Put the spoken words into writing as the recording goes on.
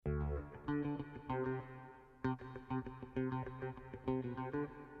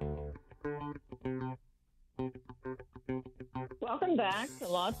back to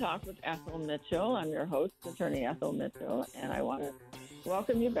Law Talk with Ethel Mitchell. I'm your host, Attorney Ethel Mitchell, and I want to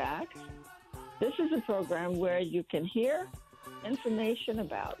welcome you back. This is a program where you can hear information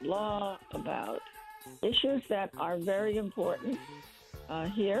about law, about issues that are very important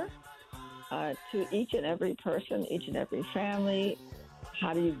here to each and every person, each and every family.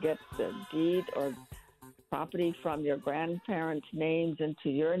 How do you get the deed or property from your grandparents' names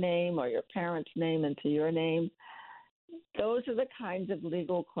into your name or your parents' name into your name? Those are the kinds of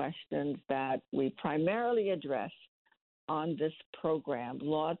legal questions that we primarily address on this program,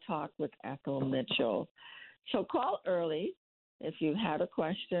 Law Talk with Ethel Mitchell. So call early if you had a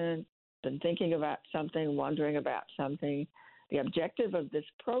question, been thinking about something, wondering about something. The objective of this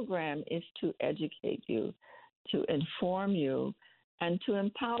program is to educate you, to inform you, and to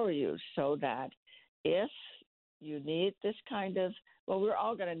empower you so that if you need this kind of, well, we're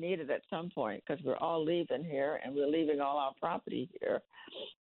all going to need it at some point because we're all leaving here and we're leaving all our property here.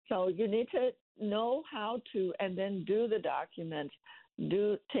 So you need to know how to, and then do the documents,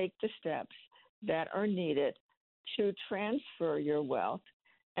 take the steps that are needed to transfer your wealth.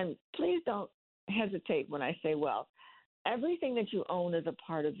 And please don't hesitate when I say wealth. Everything that you own is a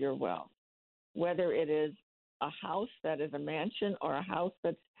part of your wealth, whether it is a house that is a mansion or a house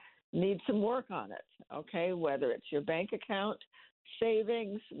that needs some work on it, okay? Whether it's your bank account,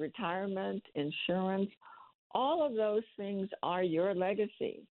 savings, retirement, insurance, all of those things are your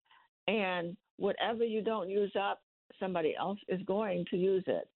legacy. And whatever you don't use up, somebody else is going to use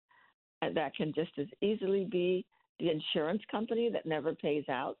it. And that can just as easily be the insurance company that never pays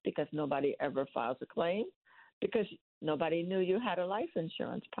out because nobody ever files a claim because nobody knew you had a life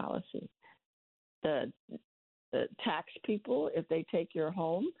insurance policy. The tax people, if they take your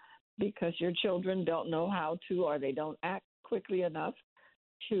home because your children don't know how to or they don't act quickly enough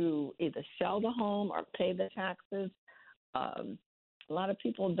to either sell the home or pay the taxes. A lot of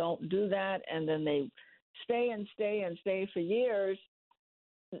people don't do that, and then they stay for years,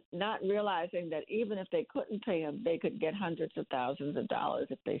 not realizing that even if they couldn't pay them, they could get hundreds of thousands of dollars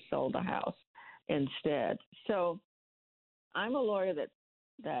if they sold the house instead. So I'm a lawyer that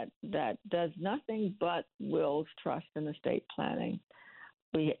does nothing but wills, trust, and estate planning.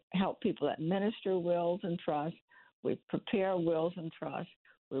 We help people administer wills and trusts. We prepare wills and trusts.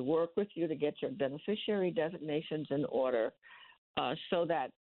 We work with you to get your beneficiary designations in order so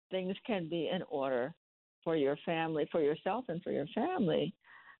that things can be in order for your family, for yourself and for your family.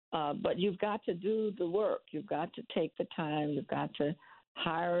 But you've got to do the work. You've got to take the time. You've got to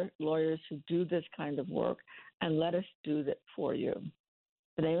hire lawyers who do this kind of work and let us do that for you.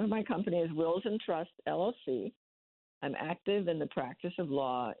 The name of my company is Wills and Trust, LLC. I'm active in the practice of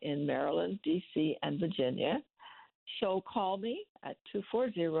law in Maryland, D.C., and Virginia. So call me at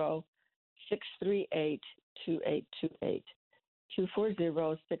 240-638-2828,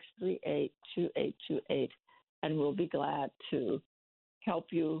 240-638-2828, and we'll be glad to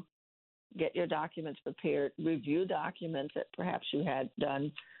help you get your documents prepared, review documents that perhaps you had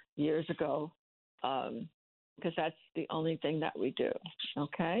done years ago, because that's the only thing that we do,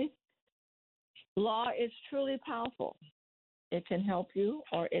 okay? Law is truly powerful. It can help you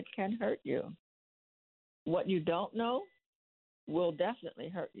or it can hurt you. What you don't know will definitely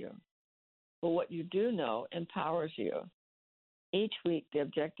hurt you. But what you do know empowers you. Each week, the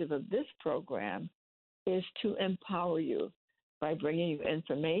objective of this program is to empower you by bringing you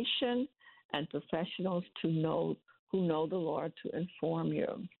information and professionals who know the law to inform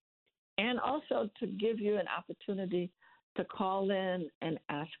you. And also to give you an opportunity to call in and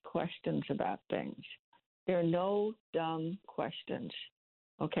ask questions about things. There are no dumb questions,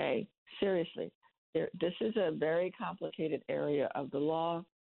 okay? Seriously, this is a very complicated area of the law.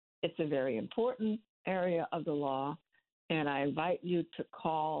 It's a very important area of the law, and I invite you to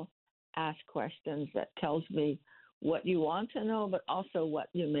call, ask questions that tells me what you want to know, but also what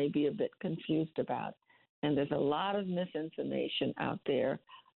you may be a bit confused about. And there's a lot of misinformation out there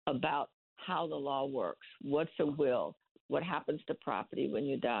about how the law works. What's a will? What happens to property when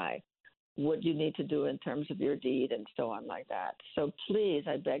you die? What you need to do in terms of your deed and so on like that. So please,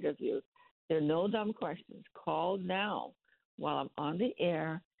 I beg of you, there are no dumb questions. Call now while I'm on the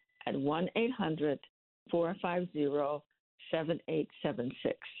air at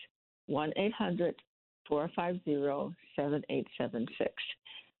 1-800-450-7876.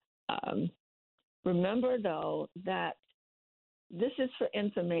 1-800-450-7876. Remember, though, that this is for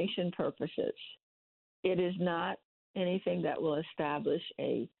information purposes. It is not anything that will establish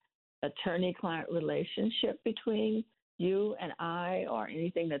a attorney-client relationship between you and I or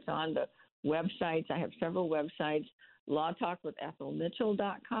anything that's on the websites. I have several websites,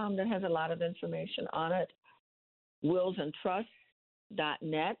 lawtalkwithethelmitchell.com that has a lot of information on it. Wills and Trusts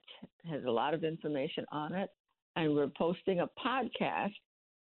has a lot of information on it, and we're posting a podcast.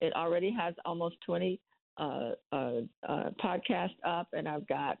 It already has almost 20 podcasts up, and I've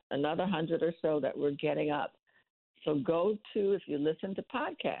got another 100 or so that we're getting up. So go to, if you listen to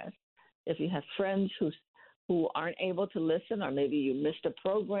podcasts, if you have friends who aren't able to listen, or maybe you missed a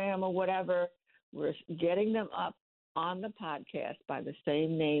program or whatever, we're getting them up on the podcast by the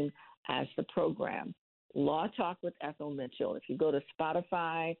same name as the program, Law Talk with Ethel Mitchell. If you go to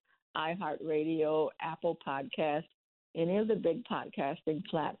Spotify, iHeartRadio, Apple Podcast, any of the big podcasting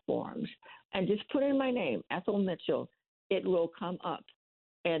platforms, and just put in my name, Ethel Mitchell, it will come up.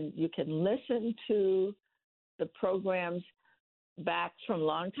 And you can listen to the programs back from a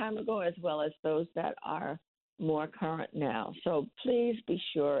long time ago, as well as those that are more current now. So please be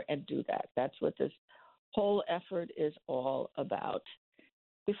sure and do that. That's what this whole effort is all about.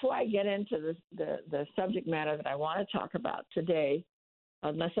 Before I get into the subject matter that I want to talk about today,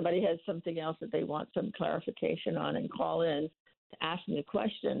 unless somebody has something else that they want some clarification on and call in to ask me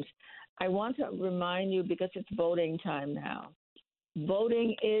questions, I want to remind you, because it's voting time now.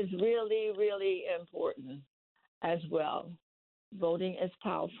 Voting is really, really important as well. Voting is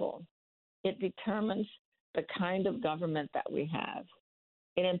powerful. It determines the kind of government that we have.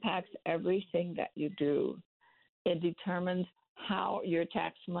 It impacts everything that you do. It determines how your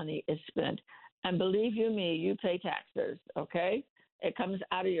tax money is spent. And believe you me, you pay taxes, okay? It comes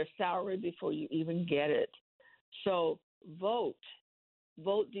out of your salary before you even get it. So vote.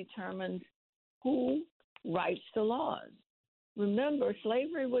 Vote determines who writes the laws. Remember,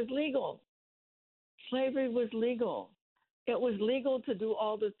 slavery was legal. Slavery was legal. It was legal to do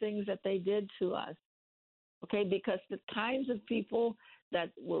all the things that they did to us, okay, because the kinds of people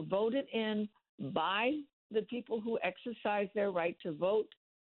that were voted in by the people who exercised their right to vote,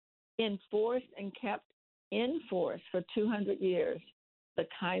 enforced and kept in force for 200 years the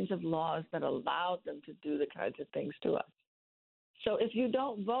kinds of laws that allowed them to do the kinds of things to us. So if you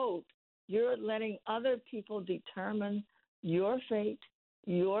don't vote, you're letting other people determine your fate,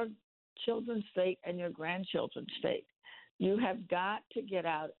 your children's fate, and your grandchildren's fate. You have got to get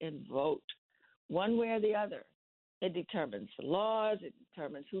out and vote one way or the other. It determines the laws. It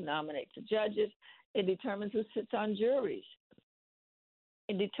determines who nominates the judges. It determines who sits on juries.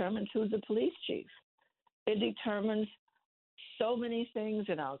 It determines who's the police chief. It determines so many things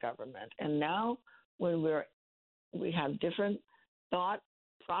in our government. And now when we have different thought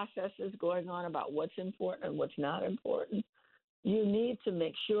processes going on about what's important and what's not important, you need to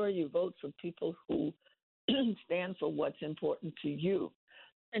make sure you vote for people who stand for what's important to you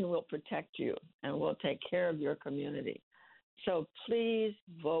and will protect you and will take care of your community. So please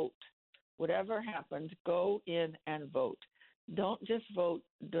vote. Whatever happens, go in and vote. Don't just vote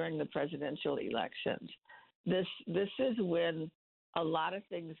during the presidential elections. This is when a lot of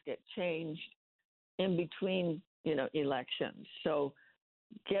things get changed in between, elections. So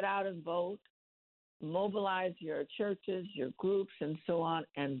get out and vote. Mobilize your churches, your groups, and so on,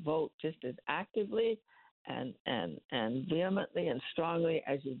 and vote just as actively and vehemently and strongly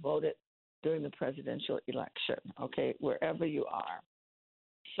as you voted during the presidential election, okay, wherever you are.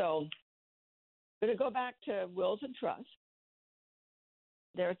 So I'm going to go back to wills and trusts.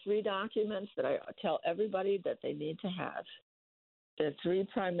 There are 3 documents that I tell everybody that they need to have. There are 3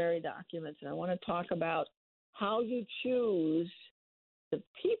 primary documents, and I want to talk about how you choose the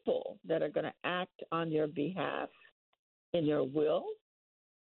people that are going to act on your behalf in your will,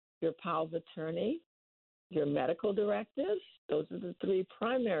 your power of attorney, your medical directives. Those are the 3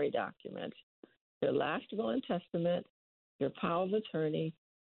 primary documents: your last will and testament, your power of attorney,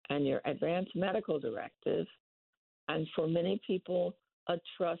 and your advance medical directive. And for many people, a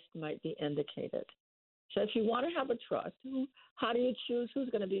trust might be indicated. So if you want to have a trust, how do you choose who's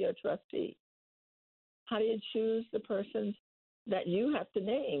going to be your trustee? How do you choose the persons that you have to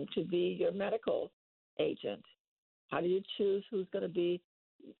name to be your medical agent? How do you choose who's going to be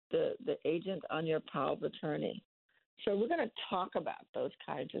the agent on your power of attorney? So we're going to talk about those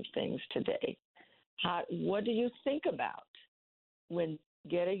kinds of things today. What do you think about when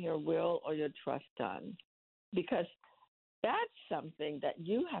getting your will or your trust done? Because that's something that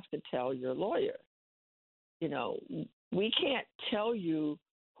you have to tell your lawyer. We can't tell you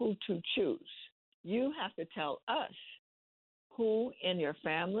who to choose. You have to tell us who in your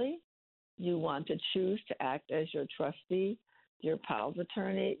family you want to choose to act as your trustee, your power of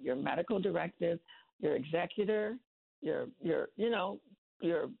attorney, your medical directive, your executor, your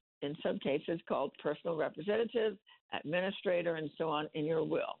in some cases called personal representative, administrator, and so on in your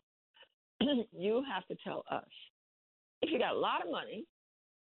will. You have to tell us. If you got a lot of money,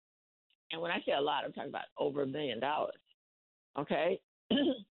 and when I say a lot, I'm talking about over $1 million, okay?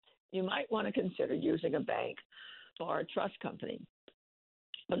 you might want to consider using a bank or a trust company.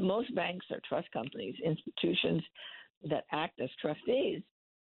 But most banks or trust companies, institutions that act as trustees,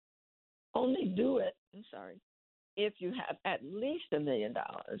 only do it, if you have at least $1 million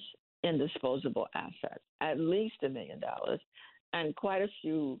in disposable assets, at least $1 million. And quite a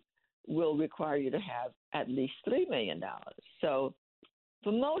few will require you to have at least $3 million. So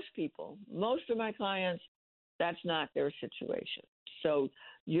for most people, most of my clients, that's not their situation. So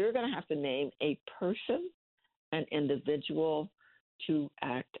you're going to have to name a person, an individual, to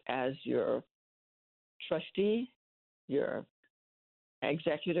act as your trustee, your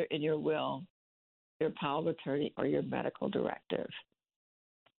executor in your will, your power of attorney, or your medical directive.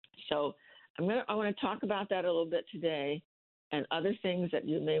 So I want to talk about that a little bit today, and other things that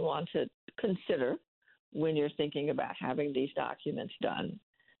you may want to consider when you're thinking about having these documents done.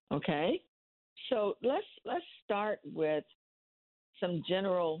 Okay? So let's start with some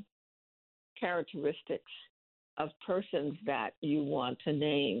general characteristics of persons that you want to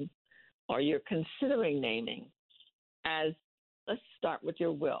name or you're considering naming. As let's start with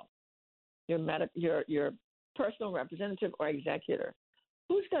your will, your personal representative or executor.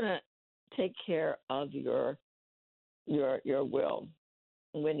 Who's going to take care of your will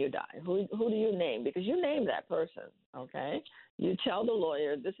when you die? Who do you name? Because you name that person, okay? You tell the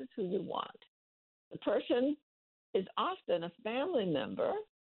lawyer, this is who you want. The person is often a family member,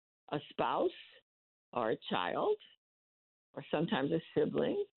 a spouse, or a child, or sometimes a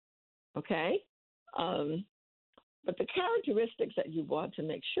sibling, okay? But the characteristics that you want to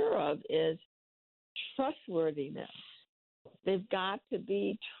make sure of is trustworthiness. They've got to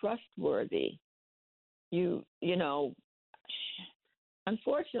be trustworthy. You know,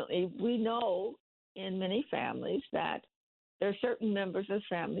 unfortunately, we know in many families that there are certain members of the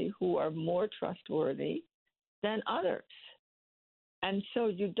family who are more trustworthy than others. And so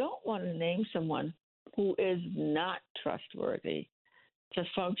you don't want to name someone who is not trustworthy to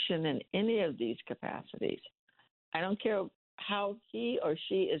function in any of these capacities. I don't care how he or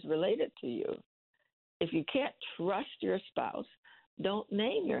she is related to you. If you can't trust your spouse, don't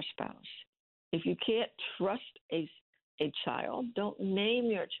name your spouse. If you can't trust a child, don't name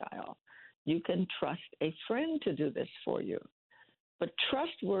your child. You can trust a friend to do this for you. But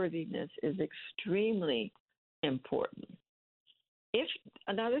trustworthiness is extremely important. If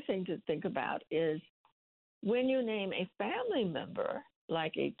another thing to think about is when you name a family member,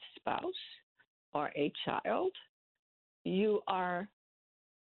 like a spouse or a child, you are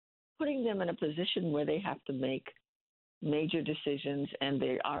putting them in a position where they have to make major decisions and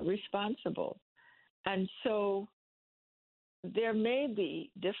they are responsible. And so there may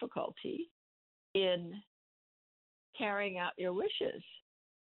be difficulty in carrying out your wishes.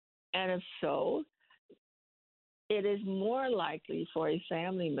 And if so, it is more likely for a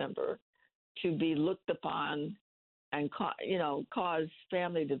family member to be looked upon and cause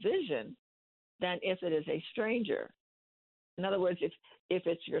family division than if it is a stranger. In other words, if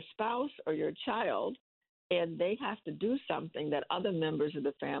it's your spouse or your child and they have to do something that other members of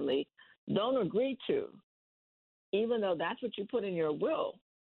the family don't agree to, even though that's what you put in your will,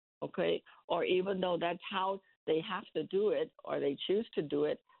 okay, or even though that's how they have to do it or they choose to do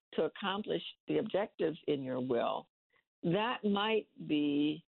it to accomplish the objectives in your will, that might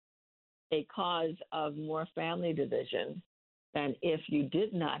be a cause of more family division than if you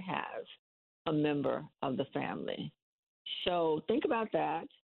did not have a member of the family. So think about that.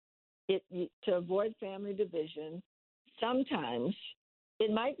 To avoid family division, sometimes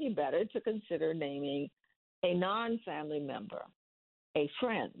it might be better to consider naming a non-family member, a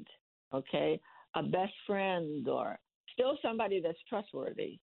friend, okay, a best friend, or still somebody that's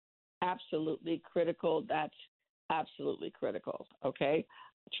trustworthy. Absolutely critical. That's absolutely critical, okay?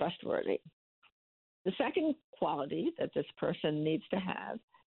 Trustworthy. The second quality that this person needs to have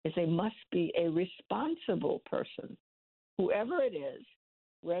is they must be a responsible person. Whoever it is,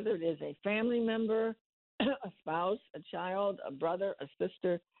 whether it is a family member, a spouse, a child, a brother, a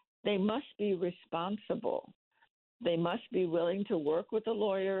sister, they must be responsible. They must be willing to work with a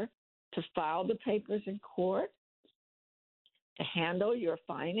lawyer, to file the papers in court, to handle your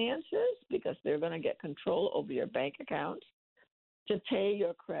finances because they're going to get control over your bank accounts, to pay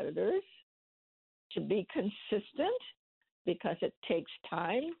your creditors, to be consistent because it takes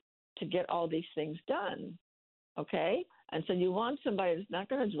time to get all these things done, okay? And so you want somebody that's not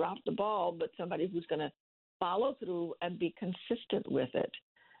going to drop the ball, but somebody who's going to follow through and be consistent with it.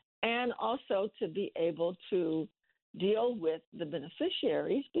 And also to be able to deal with the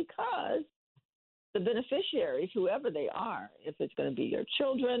beneficiaries, because the beneficiaries, whoever they are, if it's going to be your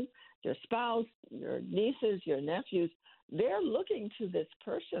children, your spouse, your nieces, your nephews, they're looking to this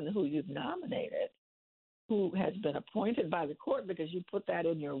person who you've nominated, who has been appointed by the court because you put that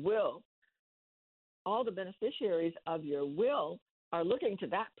in your will. All the beneficiaries of your will are looking to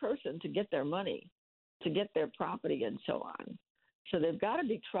that person to get their money, to get their property, and so on. So they've got to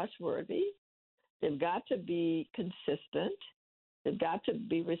be trustworthy. They've got to be consistent. They've got to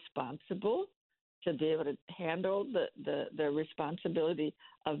be responsible to be able to handle the responsibility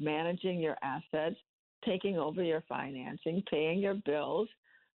of managing your assets, taking over your financing, paying your bills,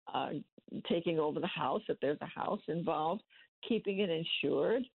 taking over the house if there's a house involved, keeping it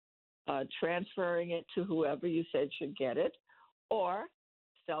insured, transferring it to whoever you said should get it, or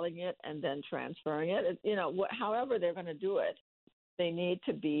selling it and then transferring it. However they're going to do it, they need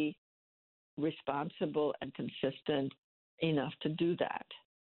to be responsible and consistent enough to do that.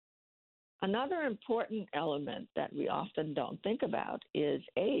 Another important element that we often don't think about is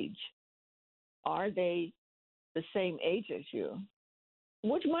age. Are they the same age as you?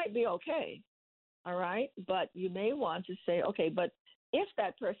 Which might be okay, all right? But you may want to say, okay, but if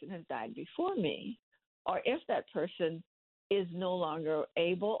that person has died before me, or if that person is no longer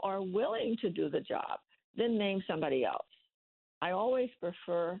able or willing to do the job, then name somebody else. I always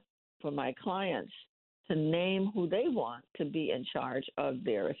prefer for my clients to name who they want to be in charge of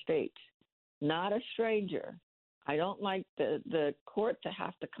their estate, not a stranger. I don't like the court to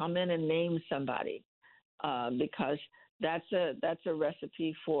have to come in and name somebody because that's a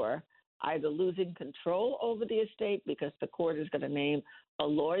recipe for either losing control over the estate because the court is going to name a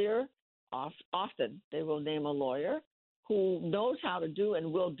lawyer. Often they will name a lawyer who knows how to do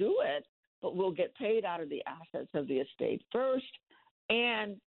and will do it, but will get paid out of the assets of the estate first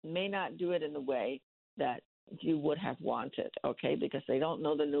and may not do it in the way that you would have wanted, okay, because they don't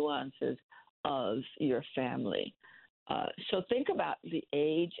know the nuances of your family. So think about the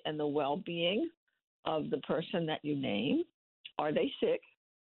age and the well-being of the person that you name. Are they sick?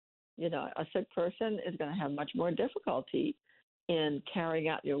 A sick person is going to have much more difficulty in carrying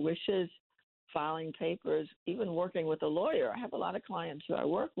out your wishes, filing papers, even working with a lawyer. I have a lot of clients who I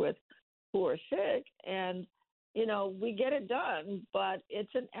work with who are sick, and, we get it done, but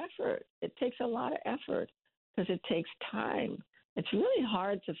it's an effort. It takes a lot of effort because it takes time. It's really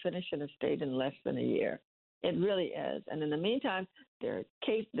hard to finish an estate in less than a year. It really is. And in the meantime, there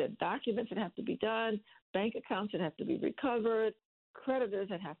are documents that have to be done, bank accounts that have to be recovered, creditors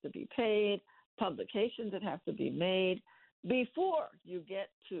that have to be paid, publications that have to be made before you get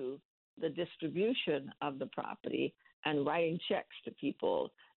to the distribution of the property and writing checks to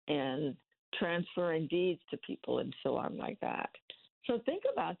people and transferring deeds to people and so on like that. So think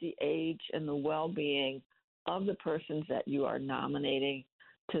about the age and the well-being of the persons that you are nominating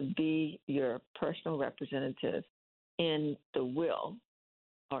to be your personal representative in the will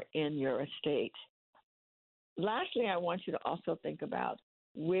or in your estate. Lastly, I want you to also think about,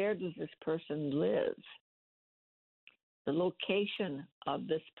 where does this person live? The location of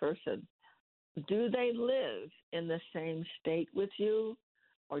this person. Do they live in the same state with you,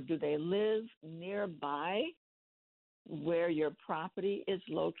 or do they live nearby where your property is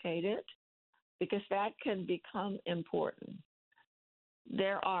located? Because that can become important.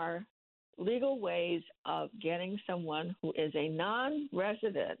 There are legal ways of getting someone who is a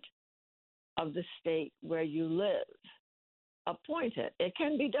non-resident of the state where you live appointed. It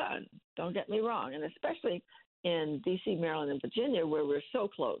can be done, don't get me wrong, and especially in D.C., Maryland, and Virginia, where we're so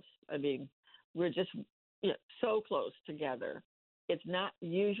close. I mean, we're just so close together. It's not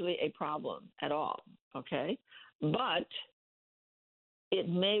usually a problem at all, okay? But it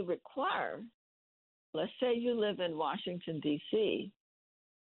may require, let's say you live in Washington, D.C.,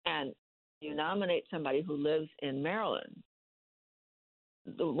 and you nominate somebody who lives in Maryland.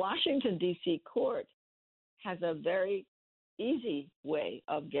 The Washington, D.C. court has a very easy way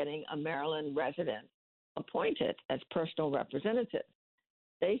of getting a Maryland resident appointed as personal representative.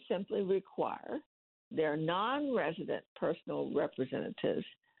 They simply require their non-resident personal representatives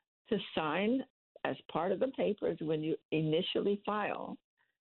to sign, as part of the papers when you initially file,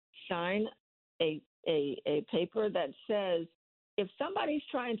 sign a paper that says, if somebody's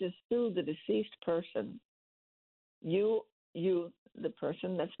trying to sue the deceased person, you, the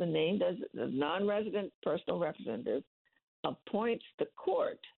person that's been named as the non-resident personal representative, appoints the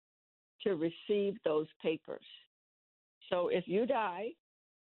court to receive those papers. So if you die,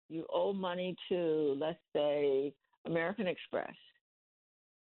 you owe money to, let's say, American Express,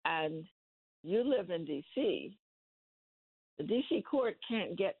 and you live in D.C., the D.C. court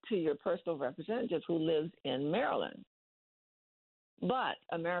can't get to your personal representative who lives in Maryland. But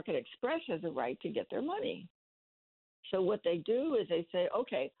American Express has a right to get their money. So what they do is they say,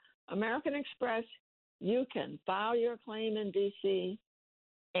 okay, American Express, you can file your claim in D.C.,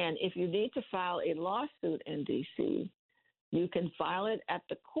 and if you need to file a lawsuit in D.C., you can file it at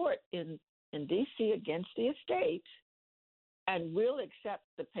the court in D.C. against the estate, and we'll accept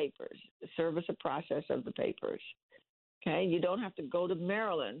the papers, the service of process of the papers. Okay? You don't have to go to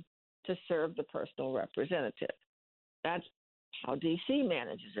Maryland to serve the personal representative. That's how D.C.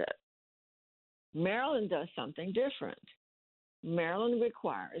 manages it. Maryland does something different. Maryland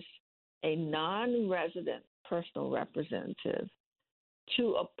requires a non-resident personal representative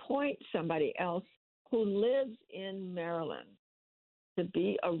to appoint somebody else who lives in Maryland to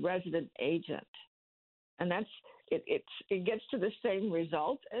be a resident agent. And that's it gets to the same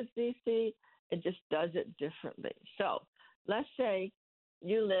result as DC. It just does it differently. So let's say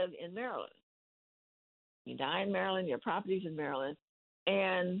you live in Maryland. You die in Maryland, your property's in Maryland,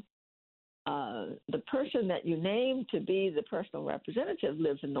 and the person that you name to be the personal representative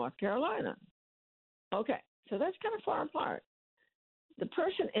lives in North Carolina. Okay, so that's kind of far apart. The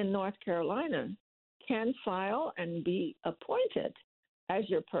person in North Carolina can file and be appointed as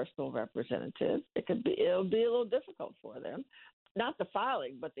your personal representative. It'll be a little difficult for them, not the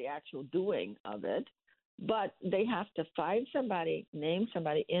filing, but the actual doing of it. But they have to name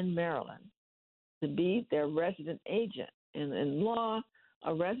somebody in Maryland to be their resident agent. In law,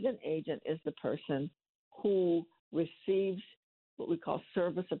 a resident agent is the person who receives what we call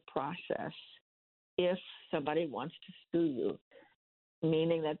service of process if somebody wants to sue you,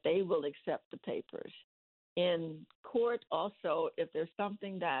 meaning that they will accept the papers. In court, also, if there's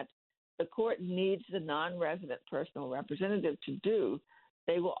something that the court needs the non-resident personal representative to do,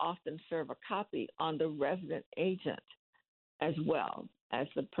 they will often serve a copy on the resident agent as well as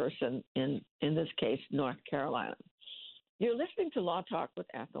the person in this case, North Carolina. You're listening to Law Talk with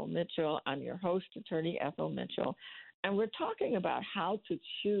Ethel Mitchell. I'm your host, Attorney Ethel Mitchell, and we're talking about how to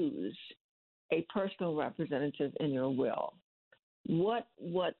choose a personal representative in your will. What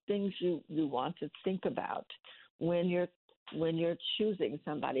things you want to think about when you're choosing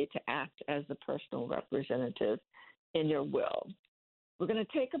somebody to act as the personal representative in your will. We're going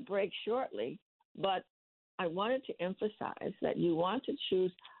to take a break shortly, but I wanted to emphasize that you want to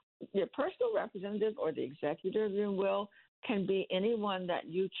choose your personal representative or the executor of your will can be anyone that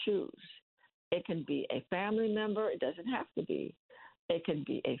you choose. It can be a family member. It doesn't have to be. It can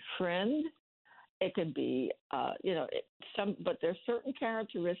be a friend. It can be, but there's certain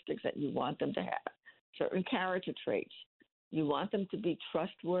characteristics that you want them to have, certain character traits. You want them to be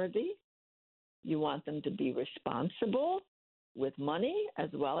trustworthy. You want them to be responsible with money as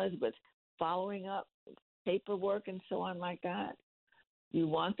well as with following up paperwork and so on like that. You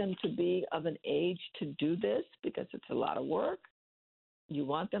want them to be of an age to do this because it's a lot of work. You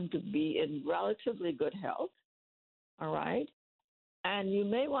want them to be in relatively good health, all right? And you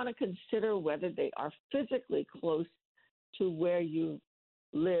may want to consider whether they are physically close to where you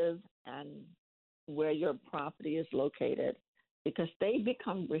live and where your property is located, because they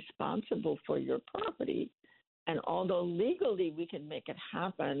become responsible for your property. And although legally we can make it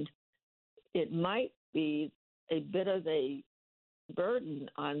happen, it might be a bit of a burden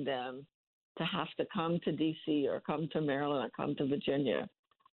on them to have to come to D.C. or come to Maryland or come to Virginia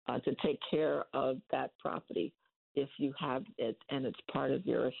to take care of that property if you have it and it's part of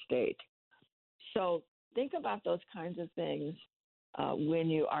your estate. So think about those kinds of things when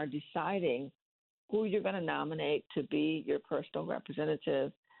you are deciding who you're going to nominate to be your personal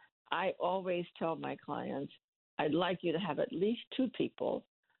representative. I always tell my clients, I'd like you to have at least two people,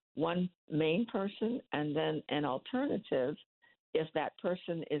 one main person and then an alternative if that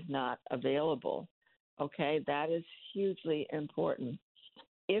person is not available. Okay, that is hugely important.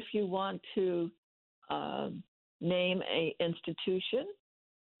 If you want to name an institution,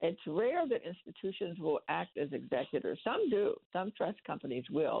 it's rare that institutions will act as executors. Some do. Some trust companies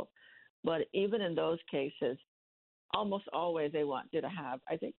will. But even in those cases, almost always they want you to have,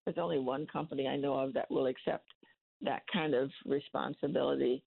 I think there's only one company I know of that will accept that kind of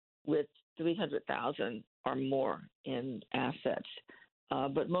responsibility with $300,000 or more in assets.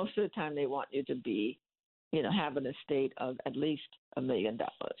 But most of the time they want you to be, have an estate of at least $1 million.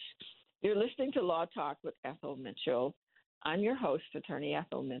 You're listening to Law Talk with Ethel Mitchell. I'm your host, Attorney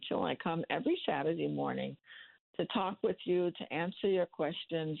Ethel Mitchell. I come every Saturday morning to talk with you, to answer your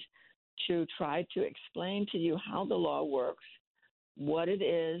questions, to try to explain to you how the law works, what it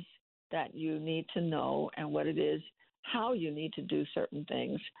is that you need to know, and what it is, how you need to do certain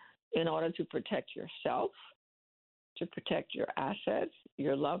things in order to protect yourself, to protect your assets,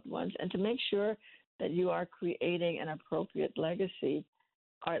 your loved ones, and to make sure that you are creating an appropriate legacy,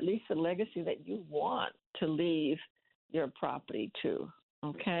 or at least a legacy that you want to leave your property to,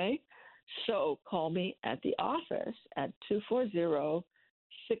 okay? So call me at the office at 240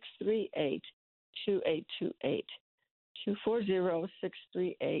 638 2828. 240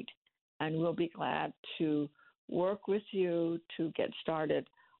 638, and we'll be glad to work with you to get started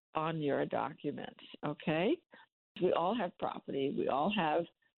on your documents, okay? We all have property. We all have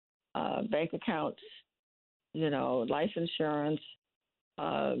bank accounts, life insurance,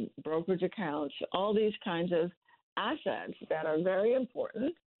 brokerage accounts, all these kinds of assets that are very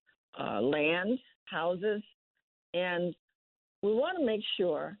important, land, houses, and we want to make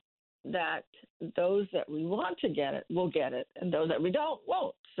sure that those that we want to get it will get it, and those that we don't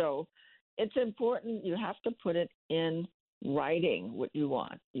won't. So it's important. You have to put it in writing what you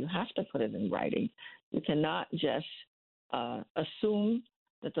want. You have to put it in writing. You cannot just assume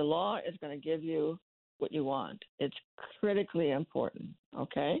that the law is going to give you what you want. It's critically important,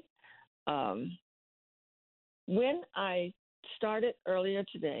 okay? When I started earlier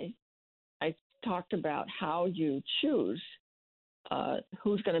today, I talked about how you choose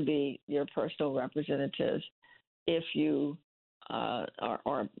who's going to be your personal representatives if you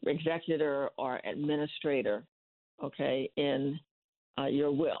are executor or administrator, okay, in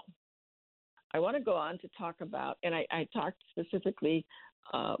your will. I want to go on to talk about, and I talked specifically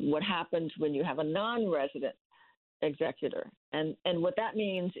what happens when you have a non-resident executor. And what that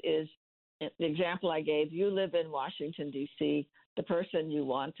means is, the example I gave, you live in Washington, D.C., the person you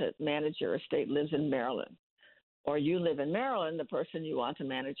want to manage your estate lives in Maryland. Or you live in Maryland, the person you want to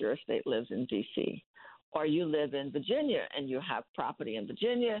manage your estate lives in D.C. Or you live in Virginia and you have property in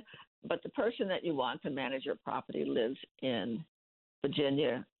Virginia, but the person that you want to manage your property lives in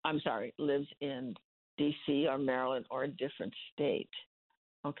lives in D.C. or Maryland or a different state,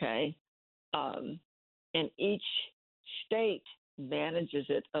 okay? And each state manages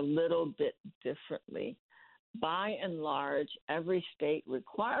it a little bit differently. By and large, every state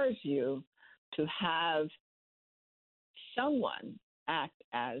requires you to have someone act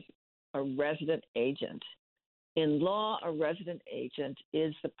as a resident agent. In law, a resident agent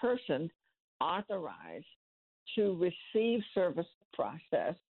is the person authorized to receive service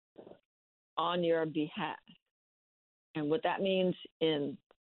process on your behalf. And what that means in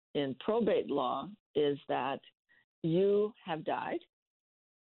probate law is that you have died,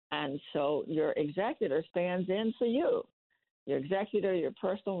 and so your executor stands in for you. Your executor, your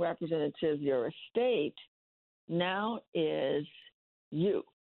personal representative, your estate now is you.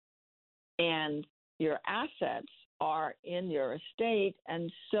 And your assets are in your estate,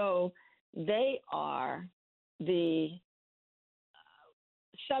 and so they are the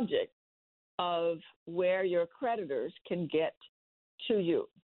subject of where your creditors can get to you.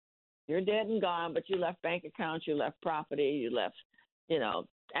 You're dead and gone, but you left bank accounts, you left property, you left,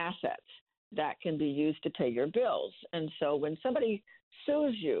 assets that can be used to pay your bills. And so when somebody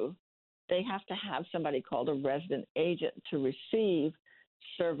sues you, they have to have somebody called a resident agent to receive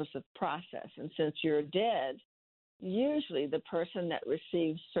service of process. And since you're dead, usually the person that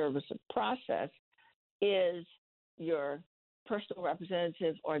receives service of process is your personal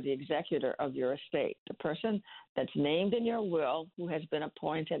representative or the executor of your estate, the person that's named in your will who has been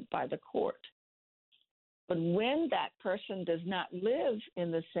appointed by the court. But when that person does not live in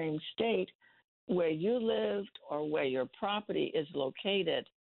the same state where you lived or where your property is located,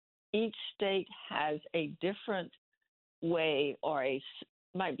 each state has a different way, or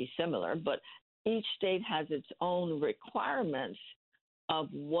might be similar, but each state has its own requirements of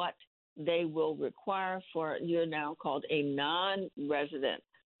what they will require for, you're now called a non-resident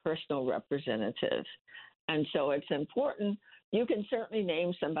personal representative. And so it's important. You can certainly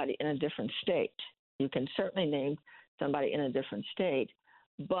name somebody in a different state. You can certainly name somebody in a different state,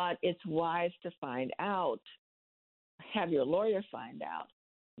 but it's wise to find out, have your lawyer find out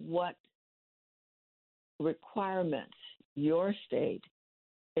what requirements your state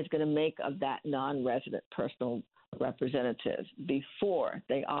is going to make of that non-resident personal representative before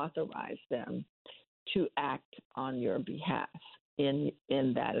they authorize them to act on your behalf in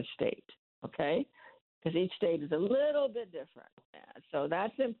that estate, okay? Because each state is a little bit different. So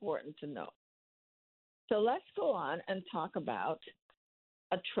that's important to know. So let's go on and talk about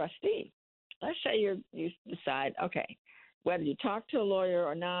a trustee. Let's say you decide, okay, whether you talk to a lawyer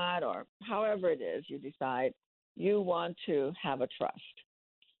or not, or however it is, you decide you want to have a trust.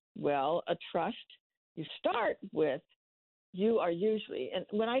 Well, a trust, you start with, you are usually, and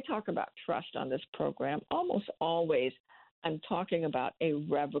when I talk about trust on this program, almost always I'm talking about a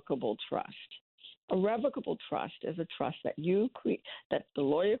revocable trust. A revocable trust is a trust that that the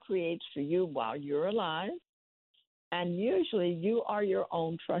lawyer creates for you while you're alive, and usually you are your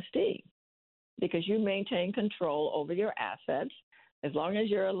own trustee because you maintain control over your assets as long as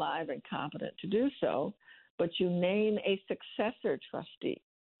you're alive and competent to do so, but you name a successor trustee.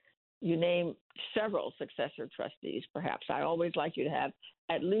 You name several successor trustees, perhaps. I always like you to have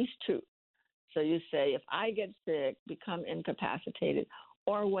at least two. So you say, if I get sick, become incapacitated,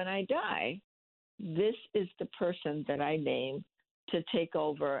 or when I die, this is the person that I name to take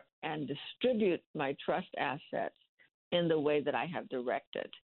over and distribute my trust assets in the way that I have directed.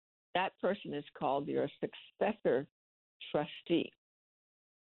 That person is called your successor trustee.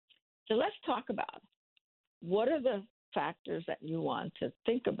 So let's talk about what are the factors that you want to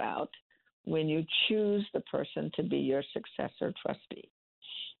think about when you choose the person to be your successor trustee.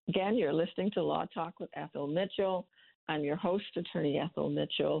 Again, you're listening to Law Talk with Ethel Mitchell. I'm your host, Attorney Ethel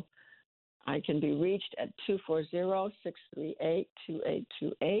Mitchell. I can be reached at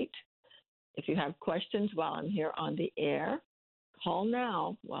 240-638-2828. If you have questions while I'm here on the air, call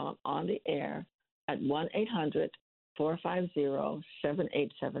now while I'm on the air at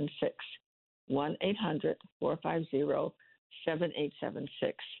 1-800-450-7876.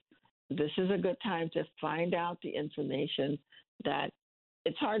 1-800-450-7876. This is a good time to find out the information that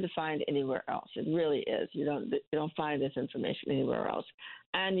it's hard to find anywhere else. It really is. You don't find this information anywhere else.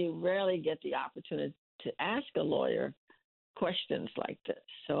 And you rarely get the opportunity to ask a lawyer questions like this.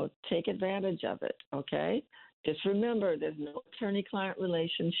 So take advantage of it, okay? Just remember, there's no attorney-client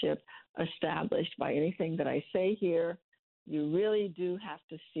relationship established by anything that I say here. You really do have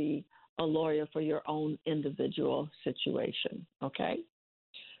to see a lawyer for your own individual situation, okay?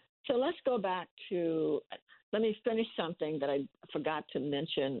 So let's go back to, let me finish something that I forgot to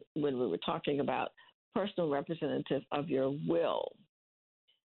mention when we were talking about personal representative of your will.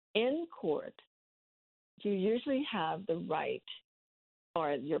 In court, you usually have the right,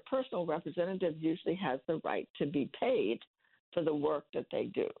 or your personal representative usually has the right to be paid for the work that they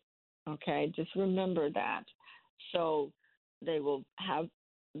do, okay? Just remember that. So they will have,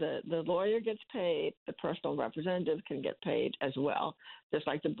 the lawyer gets paid, the personal representative can get paid as well, just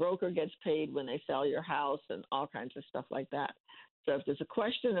like the broker gets paid when they sell your house and all kinds of stuff like that. So if there's a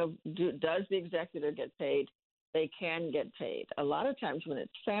question of does the executor get paid, they can get paid. A lot of times when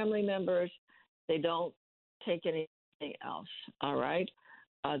it's family members, they don't take anything else, all right?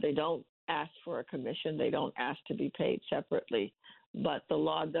 They don't ask for a commission. They don't ask to be paid separately. But the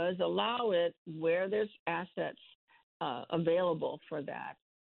law does allow it where there's assets available for that.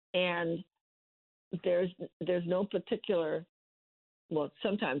 And there's no particular, well,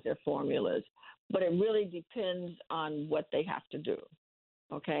 sometimes there are formulas, but it really depends on what they have to do,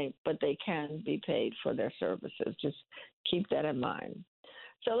 okay? But they can be paid for their services. Just keep that in mind.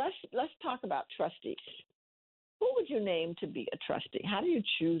 So let's talk about trustees. Who would you name to be a trustee? How do you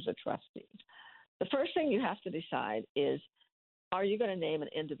choose a trustee? The first thing you have to decide is, are you going to name an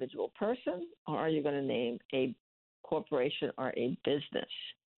individual person, or are you going to name a corporation or a business?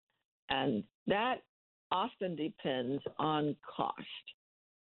 And that often depends on cost.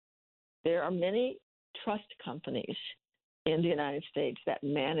 There are many trust companies in the United States that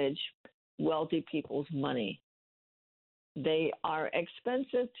manage wealthy people's money. They are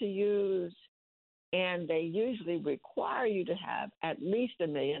expensive to use, and they usually require you to have at least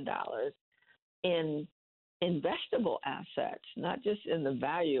 $1 million in investable assets, not just in the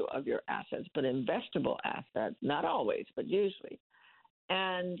value of your assets, but investable assets, not always, but usually.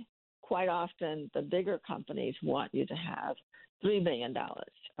 And quite often, the bigger companies want you to have $3 million,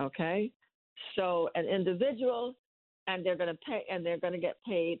 okay? So an individual, and they're going to pay, and they're going to get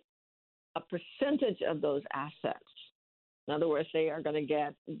paid a percentage of those assets. In other words, they are going to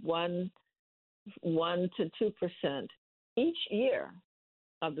get 1 to 2% each year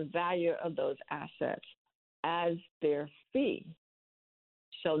of the value of those assets as their fee.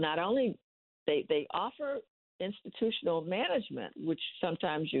 So not only they offer institutional management, which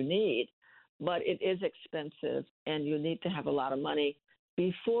sometimes you need, but it is expensive, and you need to have a lot of money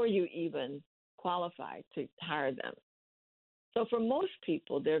before you even qualify to hire them. So for most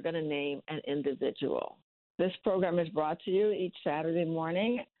people, they're going to name an individual. This program is brought to you each Saturday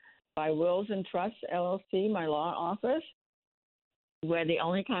morning by Wills and Trusts, LLC, my law office, where the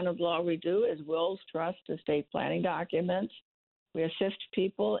only kind of law we do is wills, trusts, estate planning documents. We assist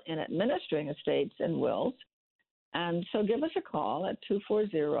people in administering estates and wills. And so give us a call at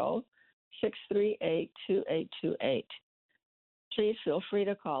 240-638-2828. Please feel free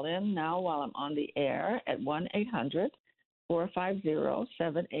to call in now while I'm on the air at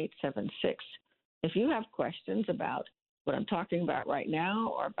 1-800-450-7876. If you have questions about what I'm talking about right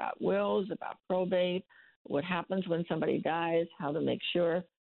now, or about wills, about probate, what happens when somebody dies, how to make sure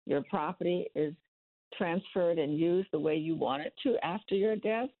your property is transferred and used the way you want it to after your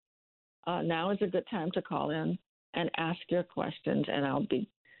death, now is a good time to call in. and ask your questions, and I'll be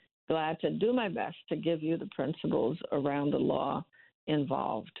glad to do my best to give you the principles around the law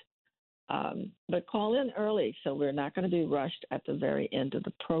involved. But call in early so we're not going to be rushed at the very end of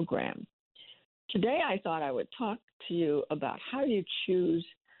the program. Today, I thought I would talk to you about how you choose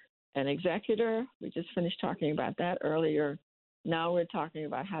an executor. We just finished talking about that earlier. Now we're talking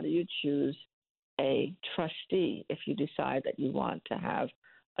about how do you choose a trustee if you decide that you want to have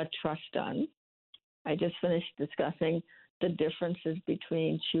a trust done. I just finished discussing the differences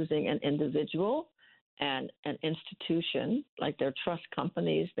between choosing an individual and an institution, like their trust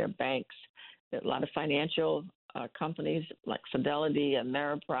companies, their banks, a lot of financial companies like Fidelity and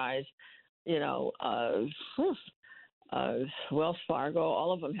Ameriprise, Wells Fargo,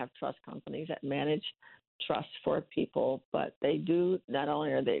 all of them have trust companies that manage trusts for people, but they do, not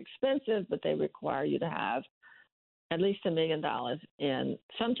only are they expensive, but they require you to have at least $1 million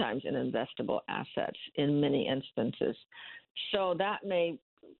sometimes in investable assets in many instances. So that may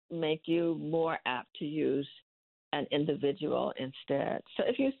make you more apt to use an individual instead. So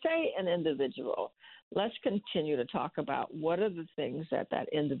if you say an individual, let's continue to talk about what are the things that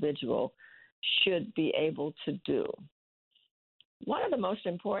individual should be able to do. One of the most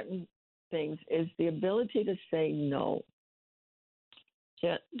important things is the ability to say no.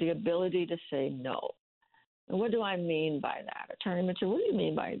 The ability to say no. And what do I mean by that? Attorney Mitchell, what do you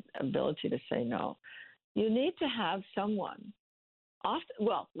mean by ability to say no? You need to have someone,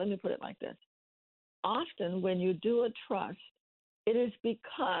 let me put it like this. Often when you do a trust, it is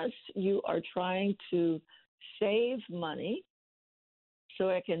because you are trying to save money so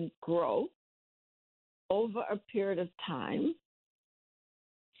it can grow over a period of time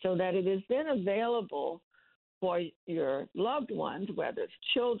so that it is then available for your loved ones, whether it's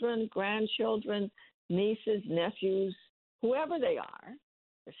children, grandchildren, nieces, nephews, whoever they are,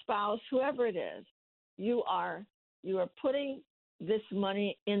 your spouse, whoever it is, you are putting this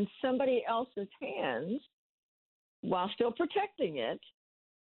money in somebody else's hands while still protecting it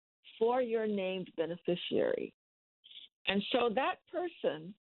for your named beneficiary. And so that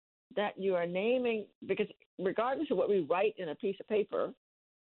person that you are naming, because regardless of what we write in a piece of paper,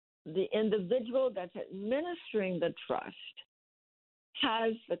 the individual that's administering the trust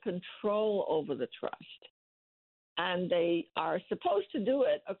has the control over the trust. And they are supposed to do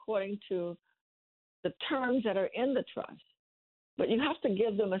it according to the terms that are in the trust. But you have to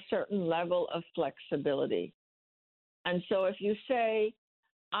give them a certain level of flexibility. And so if you say,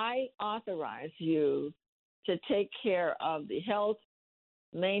 I authorize you to take care of the health,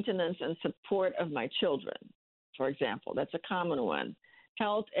 maintenance, and support of my children, for example, that's a common one.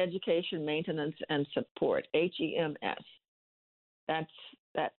 Health, education, maintenance, and support, HEMS.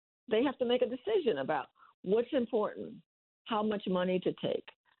 That they have to make a decision about what's important, how much money to take,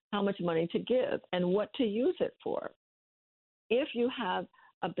 how much money to give, and what to use it for. If you have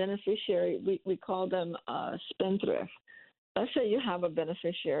a beneficiary, we call them spendthrift. Let's say you have a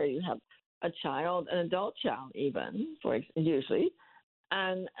beneficiary, you have a child, an adult child even, usually,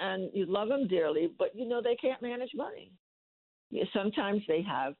 and you love them dearly, but you know they can't manage money. Sometimes they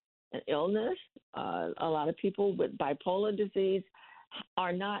have an illness. A lot of people with bipolar disease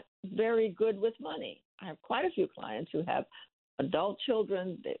are not very good with money. I have quite a few clients who have adult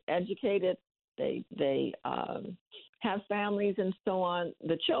children, they're educated, they have families and so on,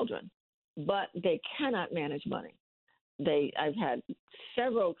 the children, but they cannot manage money. I've had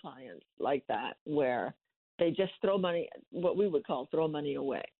several clients like that where they just throw money, what we would call throw money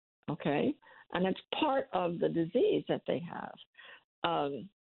away, okay? And it's part of the disease that they have.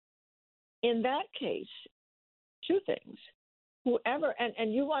 In that case, two things. Whoever,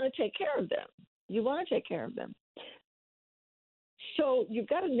 and you want to take care of them. You want to take care of them. So you've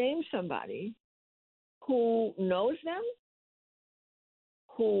got to name somebody who knows them,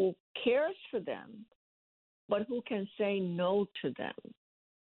 who cares for them, but who can say no to them,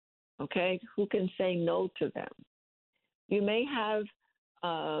 okay? Who can say no to them. You may have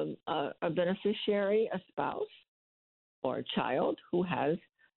a beneficiary, a spouse, or a child who has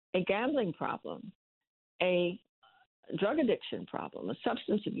a gambling problem, a drug addiction problem, a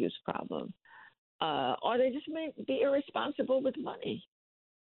substance abuse problem, or they just may be irresponsible with money.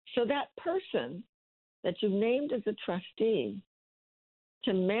 So that person that you've named as a trustee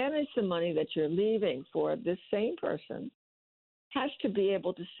to manage the money that you're leaving for this same person has to be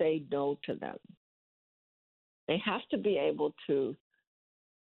able to say no to them. They have to be able to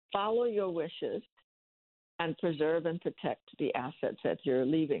follow your wishes and preserve and protect the assets that you're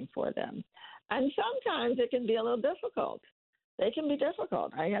leaving for them. And sometimes it can be a little difficult. They can be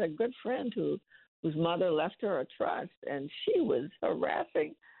difficult. I had a good friend whose mother left her a trust, and she was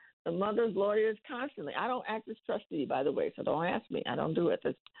harassing the mother's lawyers constantly. I don't act as trustee, by the way, so don't ask me. I don't do it.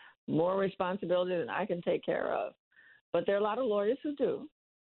 It's more responsibility than I can take care of. But there are a lot of lawyers who do.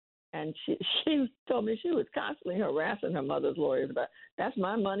 And she told me she was constantly harassing her mother's lawyers about, that's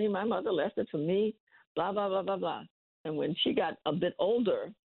my money. My mother left it for me, blah, blah, blah, blah, blah. And when she got a bit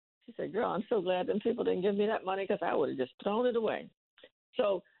older, she said, girl, I'm so glad them people didn't give me that money because I would have just thrown it away.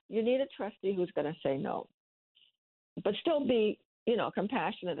 So you need a trustee who's going to say no, but still be,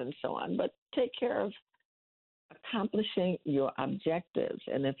 compassionate and so on, but take care of accomplishing your objectives.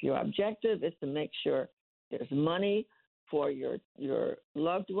 And if your objective is to make sure there's money for your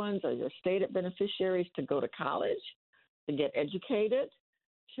loved ones or your stated beneficiaries to go to college, to get educated,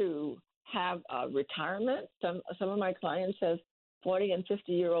 to have a retirement. Some of my clients have 40 and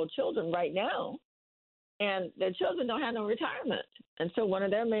 50-year-old children right now, and their children don't have no retirement. And so one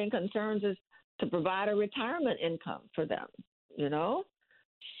of their main concerns is to provide a retirement income for them,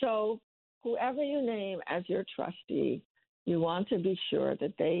 So whoever you name as your trustee, you want to be sure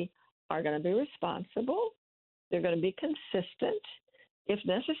that they are going to be responsible. They're going to be consistent. If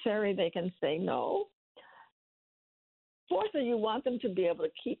necessary, they can say no. Fourthly, you want them to be able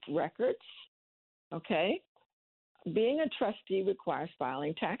to keep records, okay? Being a trustee requires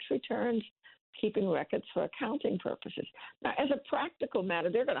filing tax returns, keeping records for accounting purposes. Now, as a practical matter,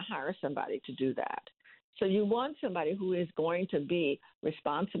 they're going to hire somebody to do that. So you want somebody who is going to be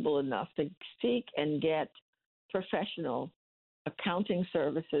responsible enough to seek and get professional accounting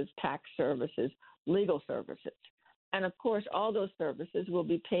services, tax services, legal services. And of course, all those services will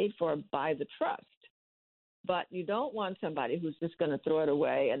be paid for by the trust. But you don't want somebody who's just going to throw it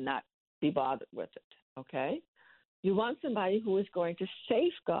away and not be bothered with it, okay? You want somebody who is going to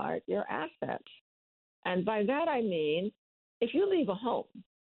safeguard your assets. And by that I mean, if you leave a home,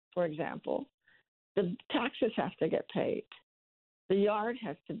 for example, the taxes have to get paid. The yard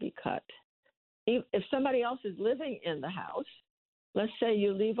has to be cut. If somebody else is living in the house, let's say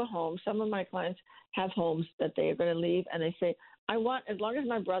you leave a home. Some of my clients have homes that they are going to leave, and they say, as long as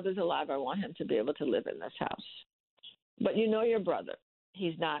my brother's alive, I want him to be able to live in this house. But you know your brother.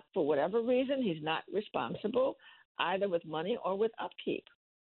 He's not, for whatever reason, he's not responsible, either with money or with upkeep.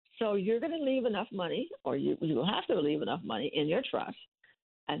 So you're going to leave enough money, or you will have to leave enough money in your trust,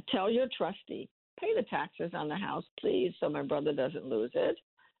 and tell your trustee, pay the taxes on the house, please, so my brother doesn't lose it.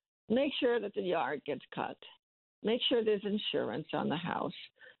 Make sure that the yard gets cut. Make sure there's insurance on the house.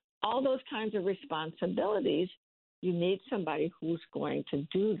 All those kinds of responsibilities, you need somebody who's going to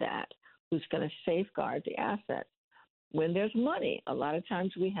do that, who's going to safeguard the assets. When there's money, a lot of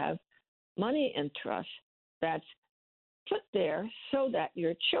times we have money in trust that's put there so that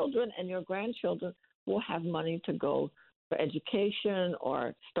your children and your grandchildren will have money to go for education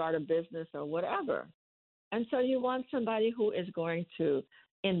or start a business or whatever. And so you want somebody who is going to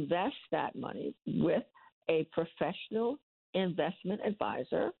invest that money with a professional investment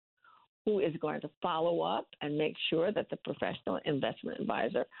advisor who is going to follow up and make sure that the professional investment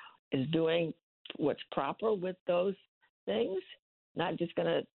advisor is doing what's proper with those things, not just going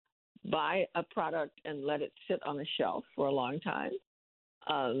to buy a product and let it sit on the shelf for a long time.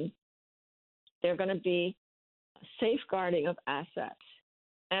 They're going to be safeguarding of assets.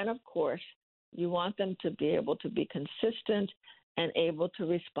 And of course, you want them to be able to be consistent and able to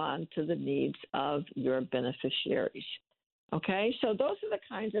respond to the needs of your beneficiaries. Okay, so those are the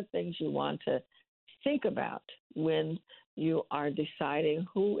kinds of things you want to think about when you are deciding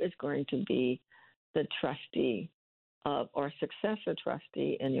who is going to be the trustee of or successor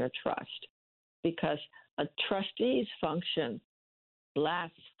trustee in your trust, because a trustee's function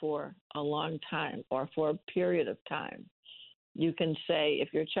lasts for a long time or for a period of time. You can say,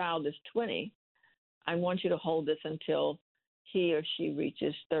 if your child is 20, I want you to hold this until he or she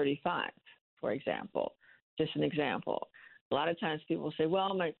reaches 35, for example. Just an example. A lot of times people say,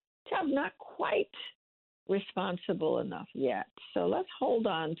 well, my child's not quite responsible enough yet, so let's hold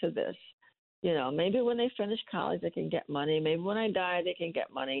on to this. Maybe when they finish college, they can get money. Maybe when I die, they can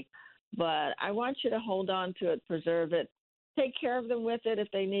get money. But I want you to hold on to it, preserve it, take care of them with it if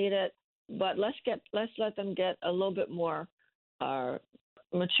they need it. But let's let them get a little bit more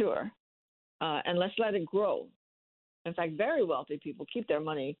mature, and let's let it grow. In fact, very wealthy people keep their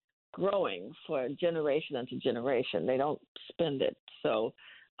money growing for generation after generation. They don't spend it. So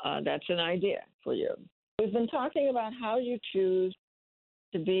that's an idea for you. We've been talking about how you choose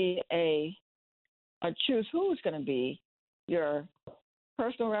to be choose who's going to be your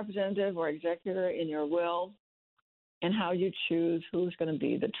personal representative or executor in your will, and how you choose who's going to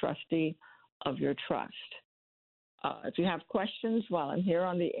be the trustee of your trust. If you have questions while I'm here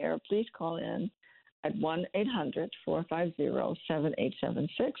on the air, please call in. at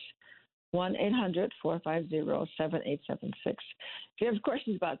 1-800-450-7876. 1-800-450-7876. If you have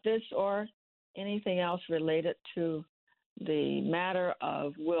questions about this or anything else related to the matter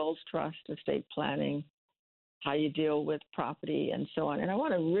of wills, trust, estate planning, how you deal with property, and so on. And I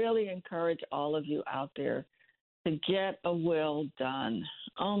want to really encourage all of you out there to get a will done.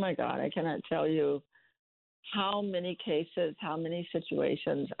 Oh, my God, I cannot tell you how many cases, how many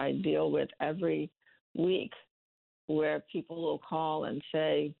situations I deal with every week where people will call and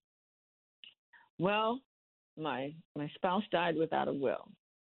say, well, my spouse died without a will.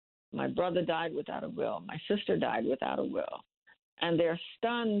 My brother died without a will. My sister died without a will. And they're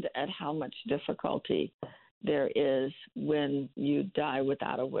stunned at how much difficulty there is when you die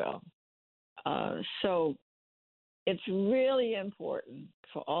without a will. So it's really important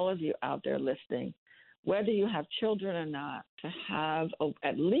for all of you out there listening, whether you have children or not, to have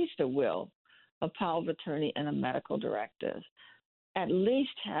at least a will, a power of attorney, and a medical directive. At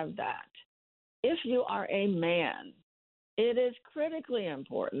least have that. If you are a man, it is critically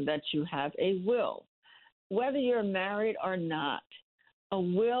important that you have a will, whether you're married or not. A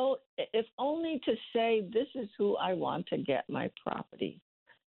will, if only to say, this is who I want to get my property.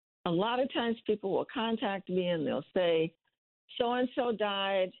 A lot of times people will contact me and they'll say, so-and-so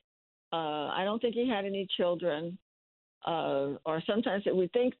died. I don't think he had any children. Or sometimes we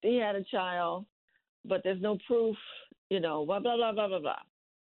think he had a child, but there's no proof, blah, blah, blah, blah, blah, blah.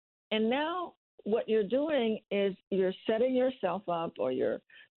 And now what you're doing is you're setting yourself up, or your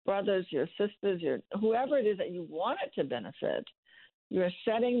brothers, your sisters, whoever it is that you want it to benefit, you're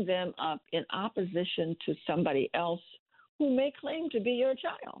setting them up in opposition to somebody else who may claim to be your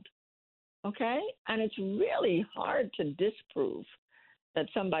child, okay? And it's really hard to disprove that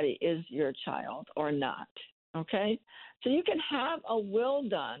somebody is your child or not, okay? So you can have a will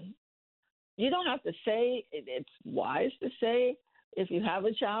done. You don't have to say, it's wise to say if you have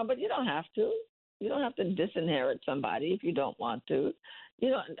a child, but you don't have to. You don't have to disinherit somebody if you don't want to.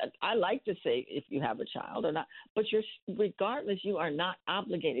 I like to say if you have a child or not, but regardless, you are not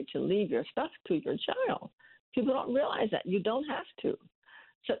obligated to leave your stuff to your child. People don't realize that. You don't have to.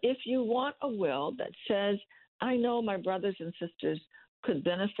 So if you want a will that says, I know my brothers and sisters could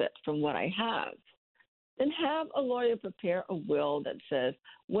benefit from what I have, then have a lawyer prepare a will that says,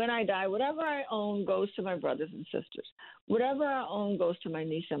 when I die, whatever I own goes to my brothers and sisters. Whatever I own goes to my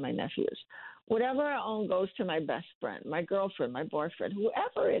niece and my nephews. Whatever I own goes to my best friend, my girlfriend, my boyfriend,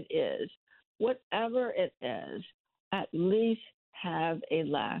 whoever it is, whatever it is, at least have a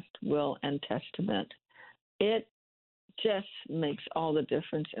last will and testament. It just makes all the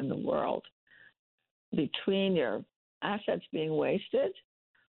difference in the world between your assets being wasted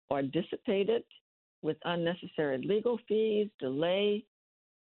or dissipated with unnecessary legal fees, delay.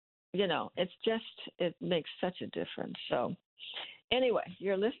 It makes such a difference. So anyway,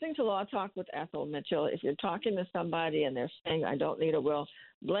 you're listening to Law Talk with Ethel Mitchell. If you're talking to somebody and they're saying, I don't need a will,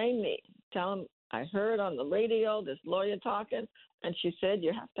 blame me. Tell them, I heard on the radio this lawyer talking, and she said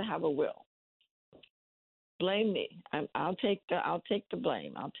you have to have a will. Blame me. I'll take the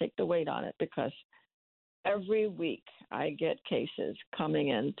blame. I'll take the weight on it, because every week I get cases coming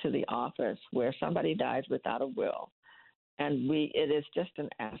into the office where somebody dies without a will, and it's just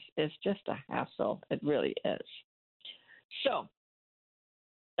a hassle. It really is. So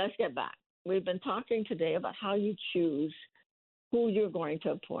let's get back. We've been talking today about how you choose who you're going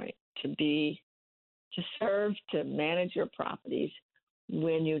to appoint to serve, to manage your properties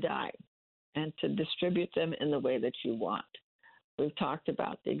when you die, and to distribute them in the way that you want. We've talked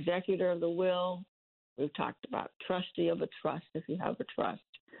about the executor of the will. We've talked about trustee of a trust if you have a trust.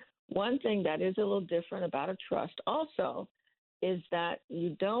 One thing that is a little different about a trust also is that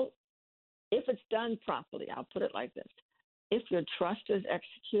you don't, if it's done properly, I'll put it like this. If your trust is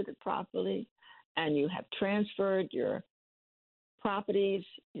executed properly and you have transferred your properties,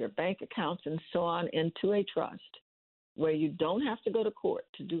 your bank accounts, and so on into a trust where you don't have to go to court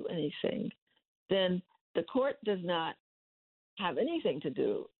to do anything, then the court does not have anything to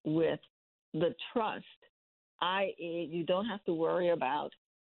do with the trust, i.e., you don't have to worry about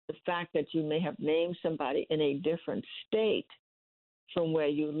the fact that you may have named somebody in a different state from where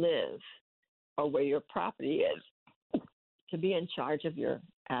you live or where your property is to be in charge of your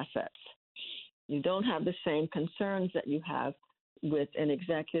assets. You don't have the same concerns that you have with an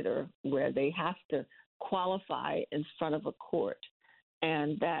executor, where they have to qualify in front of a court,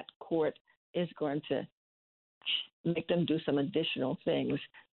 and that court is going to make them do some additional things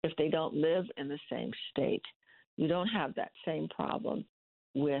if they don't live in the same state. You don't have that same problem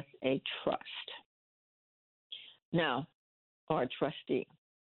with a trust. Now, or a trustee.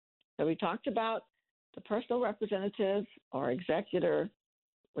 So we talked about the personal representative or executor,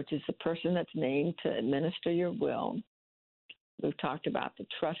 which is the person that's named to administer your will. We've talked about the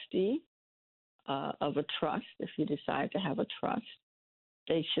trustee of a trust, if you decide to have a trust.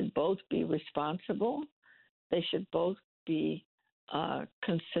 They should both be responsible. They should both be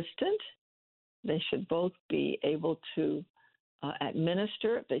consistent. They should both be able to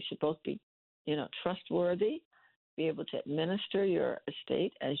administer. They should both be, trustworthy, be able to administer your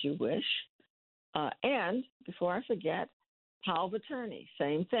estate as you wish. And before I forget, power of attorney,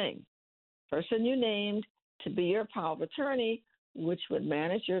 same thing. Person you named to be your power of attorney, which would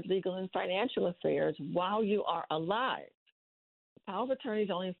manage your legal and financial affairs while you are alive. The power of attorney is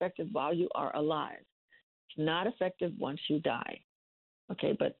only effective while you are alive. It's not effective once you die.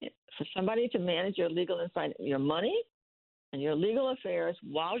 Okay, but for somebody to manage your legal and your money and your legal affairs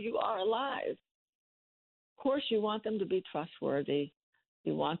while you are alive, of course you want them to be trustworthy.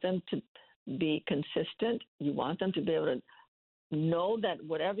 You want them to be consistent. You want them to be able to know that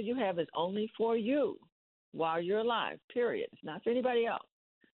whatever you have is only for you while you're alive, period. It's not for anybody else,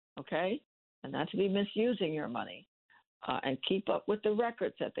 okay? And not to be misusing your money, and keep up with the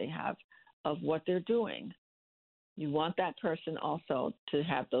records that they have of what they're doing. You want that person also to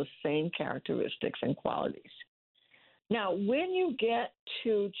have those same characteristics and qualities. Now, when you get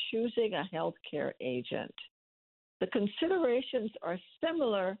to choosing a healthcare agent, the considerations are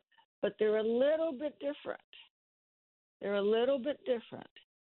similar, but they're a little bit different.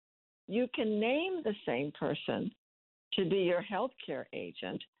 You can name the same person to be your healthcare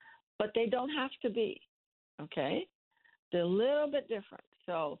agent, but they don't have to be, okay? They're a little bit different.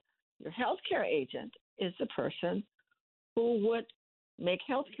 So your healthcare agent is the person who would make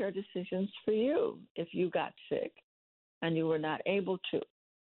healthcare decisions for you if you got sick and you were not able to.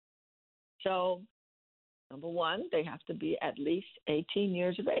 So, number one, they have to be at least 18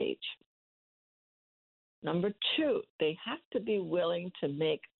 years of age. Number two, they have to be willing to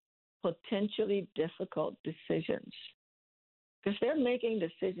make potentially difficult decisions because they're making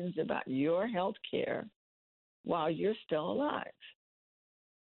decisions about your health care while you're still alive.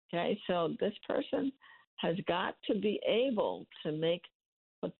 Okay, so this person has got to be able to make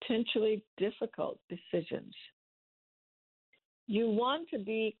potentially difficult decisions. You want to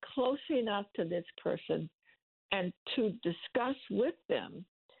be close enough to this person and to discuss with them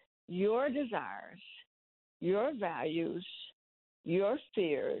your desires, your values, your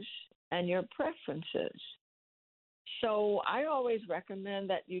fears, and your preferences. So I always recommend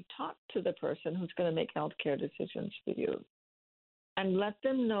that you talk to the person who's going to make healthcare decisions for you and let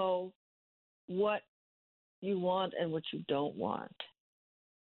them know what you want and what you don't want.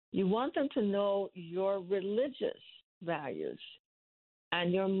 You want them to know your religious values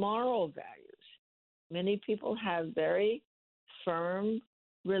and your moral values. Many people have very firm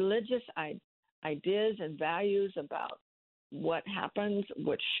religious ideas and values about what happens,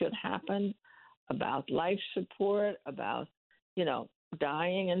 what should happen, about life support, about,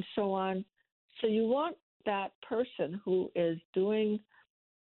 dying and so on. So you want that person who you've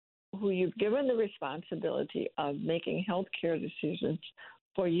given the responsibility of making healthcare decisions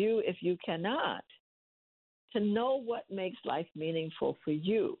for you if you cannot, to know what makes life meaningful for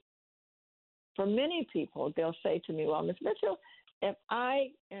you. For many people, they'll say to me, well, Ms. Mitchell, if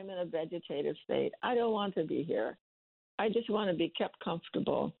I am in a vegetative state, I don't want to be here. I just want to be kept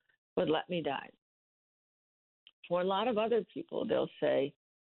comfortable, but let me die. For a lot of other people, they'll say,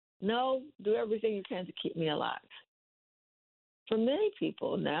 no, do everything you can to keep me alive. For many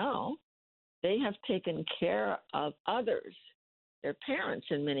people now, they have taken care of others, their parents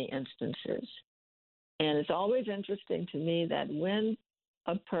in many instances. And it's always interesting to me that when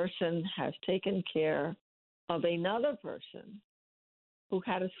a person has taken care of another person who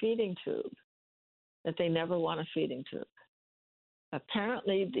had a feeding tube, that they never want a feeding tube.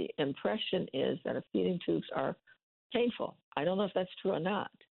 Apparently, the impression is that feeding tubes are painful. I don't know if that's true or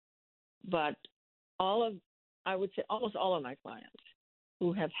not, but I would say almost all of my clients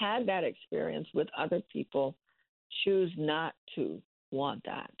who have had that experience with other people choose not to want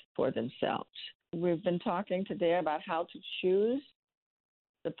that for themselves. We've been talking today about how to choose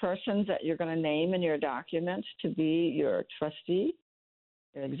the persons that you're going to name in your documents to be your trustee,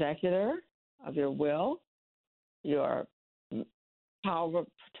 your executor of your will, your power of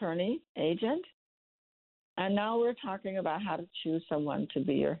attorney agent. And now we're talking about how to choose someone to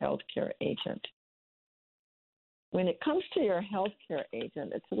be your healthcare agent. When it comes to your healthcare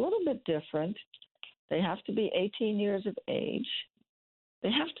agent, it's a little bit different. They have to be 18 years of age.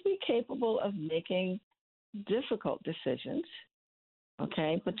 They have to be capable of making difficult decisions,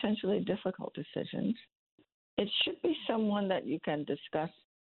 potentially difficult decisions. It should be someone that you can discuss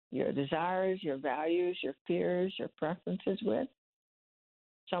your desires, your values, your fears, your preferences with.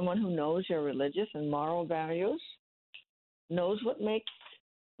 Someone who knows your religious and moral values, knows what makes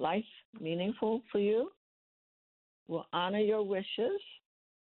life meaningful for you, will honor your wishes,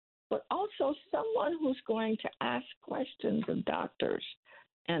 but also someone who's going to ask questions of doctors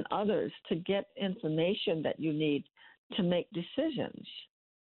and others to get information that you need to make decisions.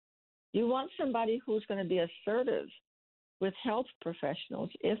 You want somebody who's going to be assertive with health professionals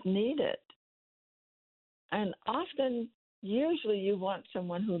if needed. And often, usually, you want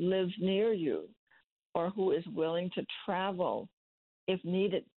someone who lives near you or who is willing to travel if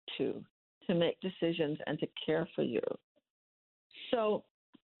needed to make decisions and to care for you. So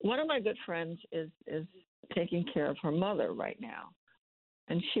one of my good friends is taking care of her mother right now.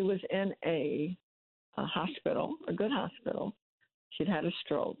 And she was in a hospital, a good hospital. She'd had a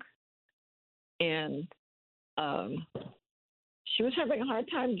stroke. And she was having a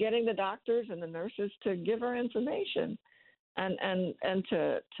hard time getting the doctors and the nurses to give her information and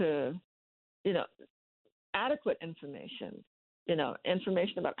to adequate information,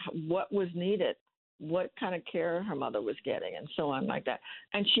 information about what was needed, what kind of care her mother was getting, and so on like that.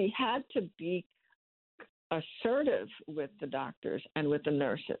 And she had to be assertive with the doctors and with the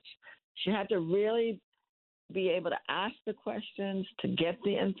nurses. She had to really be able to ask the questions, to get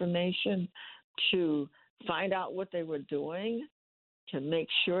the information, to find out what they were doing, to make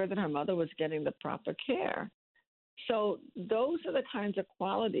sure that her mother was getting the proper care. So those are the kinds of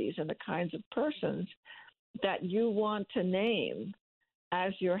qualities and the kinds of persons that you want to name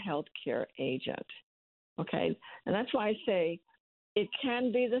as your healthcare agent, okay? And that's why I say it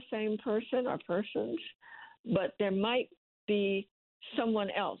can be the same person or persons, but there might be someone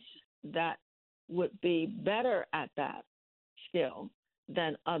else that would be better at that skill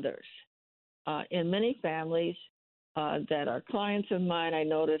than others. In many families that are clients of mine, I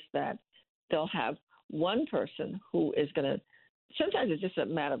notice that they'll have one person who is going to, sometimes it's just a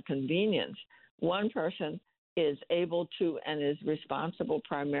matter of convenience. One person is able to and is responsible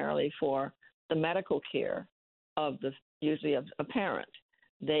primarily for the medical care of usually of a parent.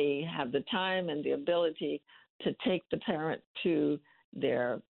 They have the time and the ability to take the parent to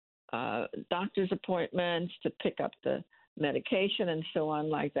their doctor's appointments, to pick up the medication and so on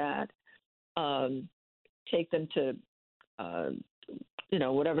like that, take them to,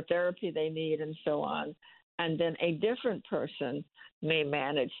 whatever therapy they need and so on. And then a different person may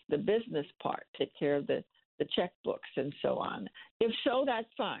manage the business part, take care of the checkbooks and so on. If so, that's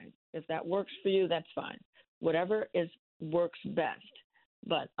fine. If that works for you, that's fine. Whatever works best.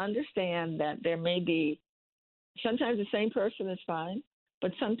 But understand that there may be, sometimes the same person is fine,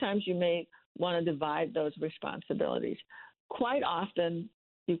 but sometimes you may want to divide those responsibilities. Quite often,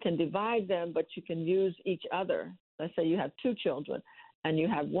 you can divide them, but you can use each other. Let's say you have two children, and you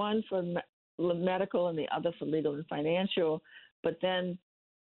have one for medical and the other for legal and financial, but then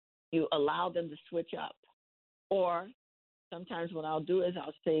you allow them to switch up. Or sometimes what I'll do is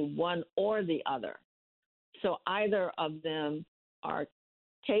I'll say one or the other. So either of them are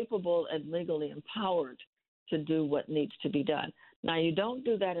capable and legally empowered to do what needs to be done. Now, you don't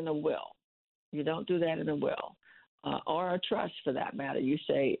do that in a will. You don't do that in a will or a trust for that matter. You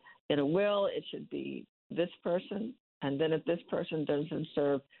say in a will, it should be this person, and then if this person doesn't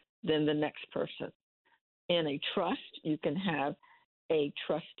serve, then the next person. In a trust, you can have a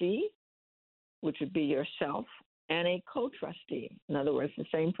trustee, which would be yourself, and a co-trustee. In other words, the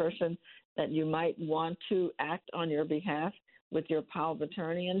same person that you might want to act on your behalf with your power of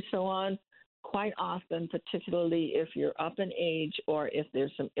attorney and so on. Quite often, particularly if you're up in age or if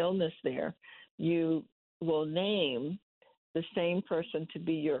there's some illness there, you will name the same person to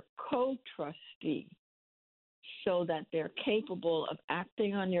be your co-trustee so that they're capable of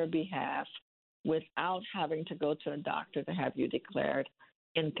acting on your behalf without having to go to a doctor to have you declared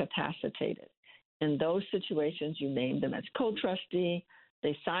incapacitated. In those situations, you name them as co-trustee,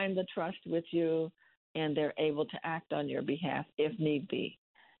 they sign the trust with you, and they're able to act on your behalf if need be.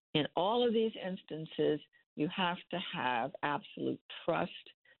 In all of these instances, you have to have absolute trust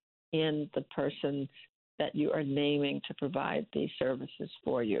in the person that you are naming to provide these services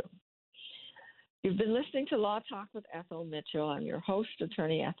for you. You've been listening to Law Talk with Ethel Mitchell. I'm your host,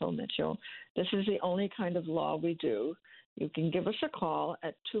 Attorney Ethel Mitchell. This is the only kind of law we do. You can give us a call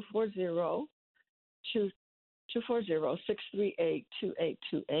at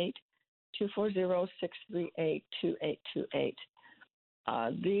 240-638-2828, 240-638-2828.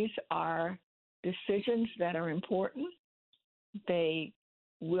 These are decisions that are important. They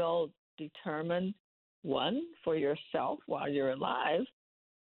will determine, one, for yourself while you're alive,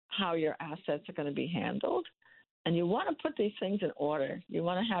 how your assets are going to be handled. And you want to put these things in order. You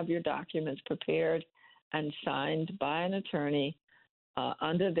want to have your documents prepared and signed by an attorney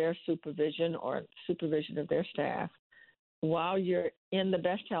under their supervision or supervision of their staff while you're in the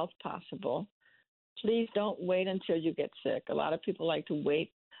best health possible. Please don't wait until you get sick. A lot of people like to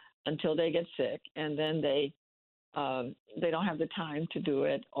wait until they get sick, and then they don't have the time to do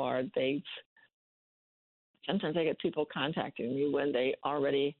it, or sometimes I get people contacting me when they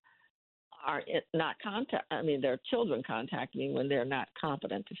already are not their children contact me when they're not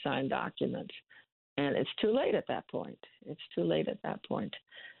competent to sign documents. And it's too late at that point.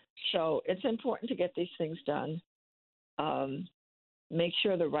 So it's important to get these things done. Make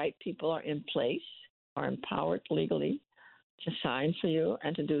sure the right people are in place, are empowered legally to sign for you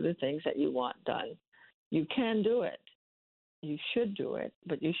and to do the things that you want done. You can do it. You should do it,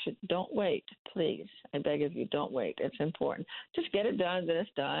 but don't wait, please. I beg of you, don't wait. It's important. Just get it done, then it's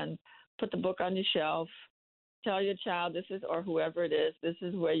done. Put the book on your shelf. Tell your child or whoever it is, this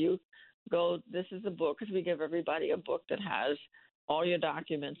is where you go. This is the book, because we give everybody a book that has all your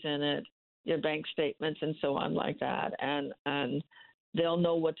documents in it, your bank statements and so on like that. And they'll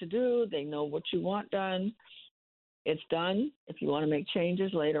know what to do. They know what you want done. It's done. If you want to make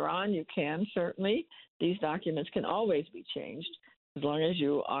changes later on, you can, certainly. These documents can always be changed as long as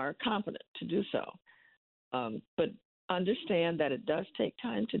you are competent to do so. But understand that it does take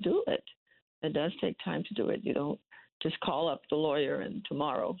time to do it. It does take time to do it. You don't just call up the lawyer and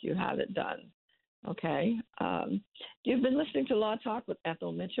tomorrow you have it done. Okay? You've been listening to Law Talk with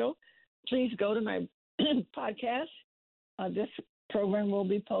Ethel Mitchell. Please go to my podcast. This program will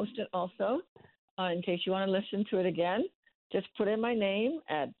be posted also. In case you want to listen to it again, just put in my name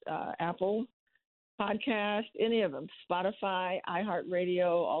at Apple Podcast, any of them, Spotify, iHeartRadio,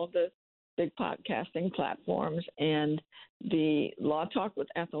 all of the big podcasting platforms, and the Law Talk with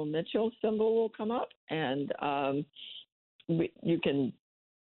Ethel Mitchell symbol will come up, and you can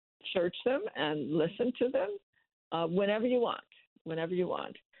search them and listen to them whenever you want.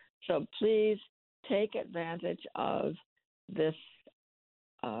 So please take advantage of this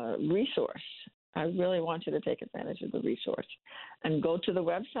resource. I really want you to take advantage of the resource and go to the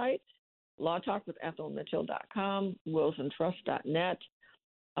website, lawtalkwithethelmitchell.com, willsandtrust.net,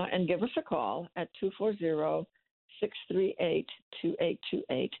 and give us a call at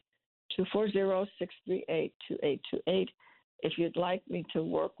 240-638-2828, 240-638-2828. If you'd like me to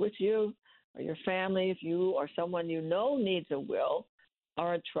work with you or your family, if you or someone you know needs a will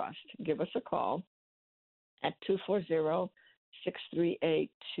or a trust, give us a call at 240-638-2828.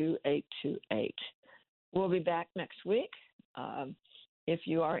 We'll be back next week. If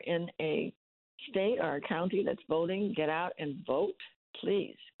you are in a state or a county that's voting, get out and vote.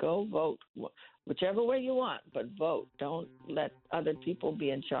 Please go vote, whichever way you want, but vote. Don't let other people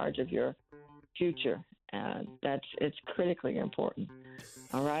be in charge of your future. It's critically important.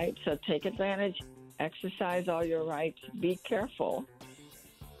 All right, so take advantage, exercise all your rights, be careful.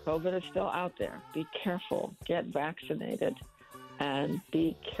 COVID is still out there. Be careful. Get vaccinated and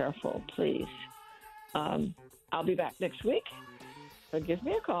be careful, please. I'll be back next week. So give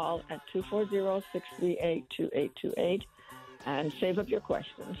me a call at 240-638-2828 and save up your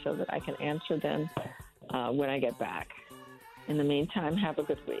questions so that I can answer them when I get back. In the meantime, have a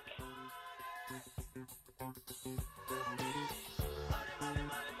good week.